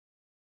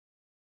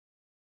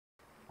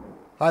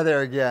Hi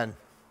there again.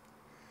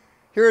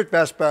 Here at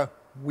Vespa,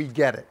 we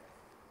get it.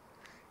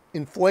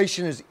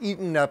 Inflation has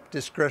eaten up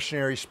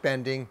discretionary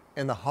spending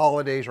and the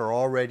holidays are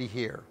already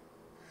here.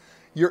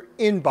 Your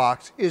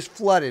inbox is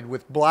flooded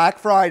with Black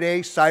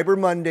Friday, Cyber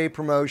Monday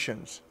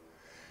promotions.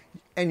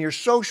 And your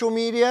social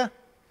media,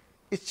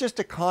 it's just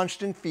a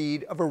constant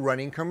feed of a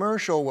running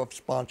commercial of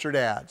sponsored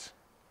ads.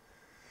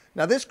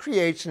 Now this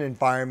creates an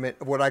environment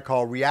of what I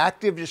call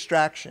reactive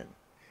distraction,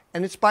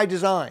 and it's by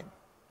design,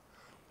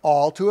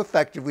 all to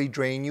effectively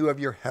drain you of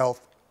your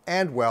health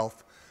and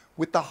wealth,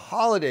 with the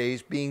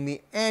holidays being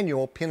the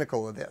annual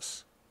pinnacle of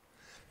this.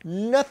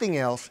 Nothing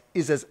else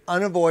is as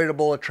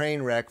unavoidable a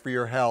train wreck for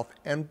your health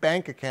and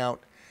bank account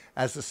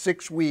as the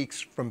 6 weeks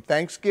from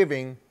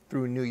Thanksgiving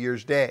through New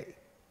Year's Day.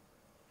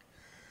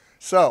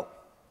 So,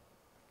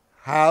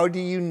 how do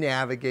you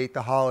navigate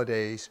the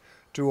holidays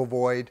to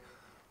avoid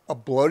a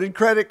bloated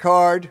credit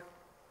card,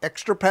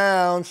 extra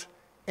pounds,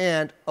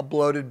 and a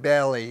bloated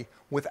belly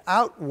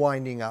without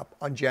winding up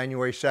on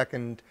January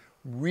 2nd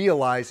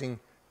realizing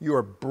you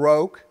are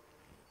broke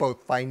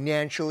both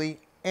financially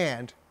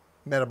and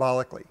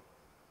metabolically?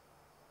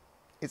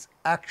 It's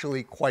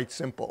actually quite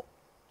simple.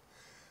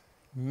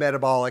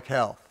 Metabolic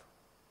health.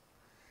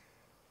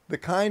 The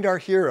kind our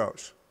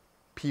heroes,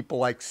 people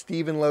like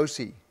Stephen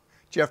Losey,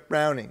 Jeff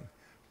Browning,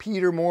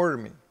 Peter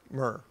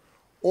Mortimer,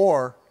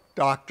 or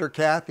Dr.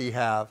 Kathy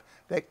have,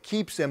 that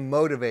keeps them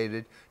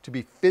motivated to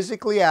be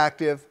physically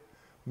active,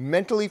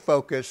 mentally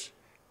focused,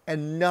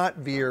 and not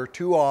veer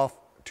too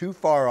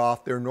far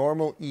off their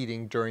normal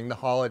eating during the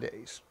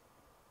holidays.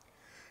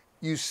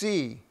 You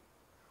see,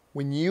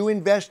 when you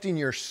invest in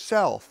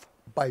yourself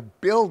by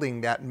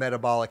building that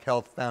metabolic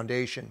health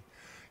foundation,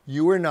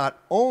 you are not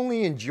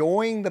only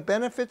enjoying the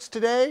benefits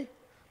today,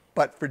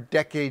 but for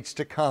decades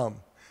to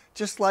come.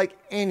 Just like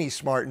any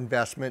smart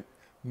investment,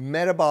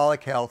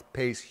 metabolic health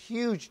pays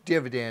huge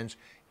dividends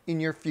in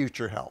your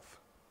future health.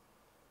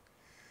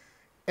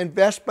 And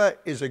Vespa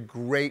is a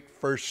great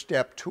first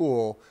step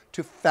tool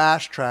to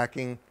fast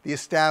tracking the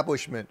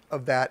establishment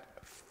of that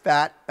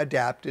fat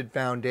adapted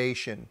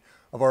foundation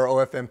of our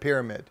OFM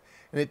pyramid.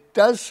 And it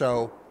does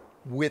so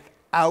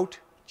without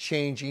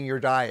changing your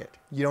diet.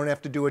 You don't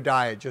have to do a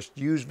diet, just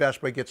use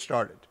Vespa to get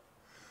started.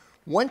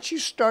 Once you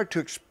start to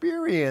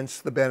experience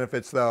the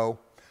benefits though,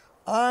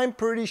 I'm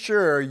pretty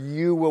sure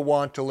you will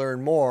want to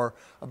learn more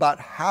about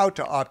how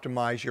to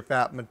optimize your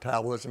fat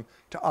metabolism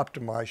to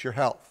optimize your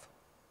health.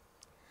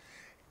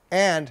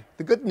 And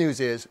the good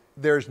news is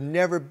there's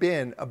never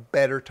been a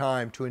better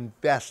time to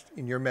invest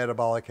in your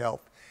metabolic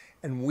health,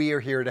 and we are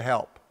here to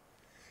help.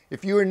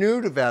 If you are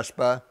new to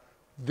Vespa,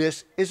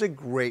 this is a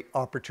great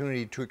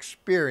opportunity to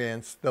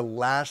experience the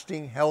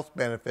lasting health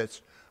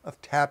benefits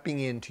of tapping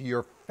into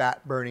your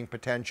fat burning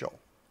potential.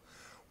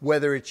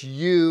 Whether it's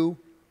you,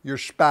 your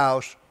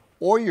spouse,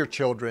 or your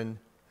children,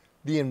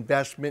 the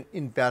investment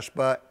in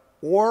Vespa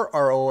or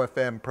our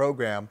OFM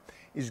program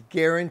is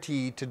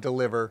guaranteed to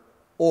deliver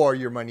or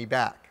your money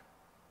back.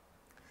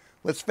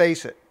 Let's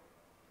face it,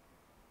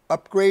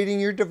 upgrading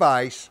your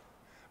device,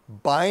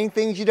 buying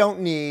things you don't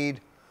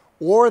need,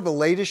 or the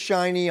latest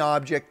shiny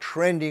object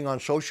trending on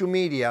social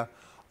media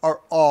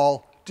are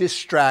all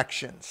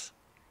distractions,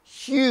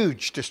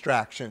 huge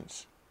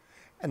distractions.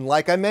 And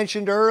like I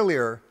mentioned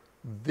earlier,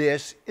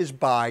 this is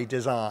by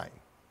design.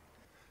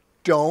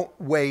 Don't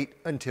wait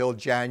until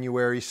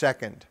January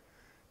 2nd.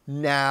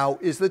 Now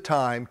is the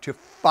time to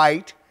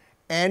fight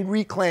and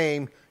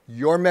reclaim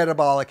your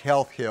metabolic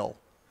health hill.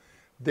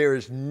 There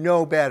is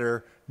no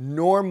better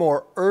nor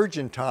more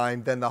urgent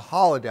time than the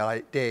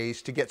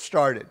holidays to get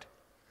started.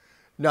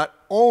 Not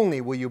only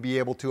will you be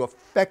able to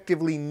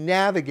effectively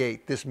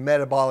navigate this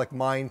metabolic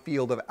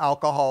minefield of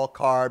alcohol,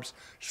 carbs,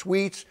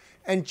 sweets,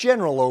 and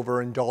general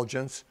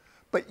overindulgence,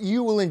 but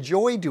you will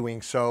enjoy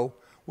doing so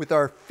with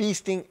our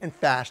feasting and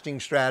fasting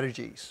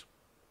strategies.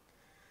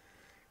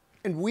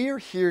 And we are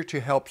here to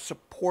help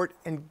support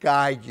and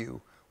guide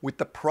you with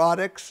the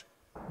products,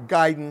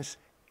 guidance,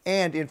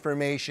 and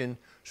information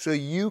so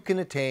you can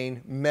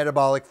attain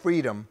metabolic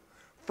freedom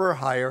for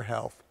higher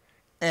health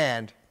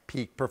and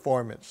peak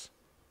performance.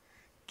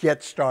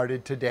 Get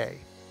started today.